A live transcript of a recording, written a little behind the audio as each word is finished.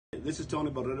This is Tony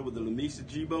Barrera with the Lamesa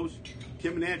Gbos,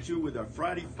 coming at you with our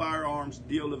Friday firearms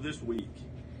deal of this week.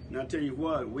 And I'll tell you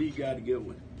what, we got a good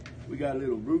one. We got a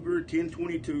little Ruger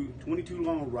 1022 22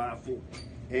 long rifle,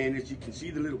 and as you can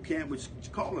see, the little cam, which is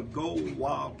called a Gold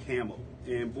Wild Camo.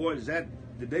 And boy, did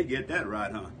they get that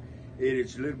right, huh? It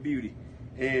is a little beauty,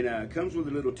 and comes with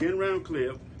a little 10-round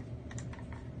clip.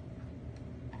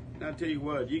 And I'll tell you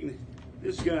what,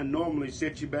 this gun normally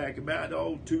sets you back about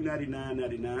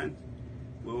 $299.99.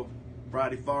 Well,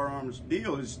 Friday firearms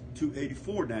deal is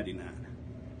 $284.99.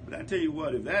 But I tell you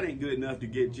what, if that ain't good enough to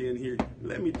get you in here,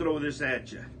 let me throw this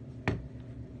at you.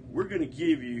 We're gonna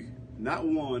give you not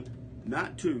one,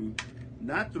 not two,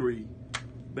 not three,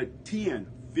 but 10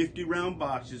 50-round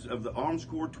boxes of the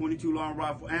Armscor 22 long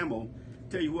rifle ammo.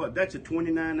 Tell you what, that's a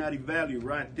 $29.90 value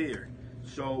right there.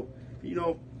 So,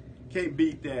 can't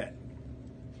beat that.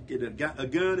 Get a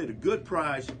gun at a good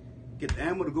price. Get the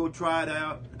ammo to go try it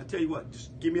out. I tell you what,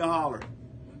 just give me a holler.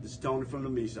 This is Tony from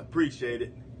Lamesa. Appreciate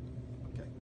it.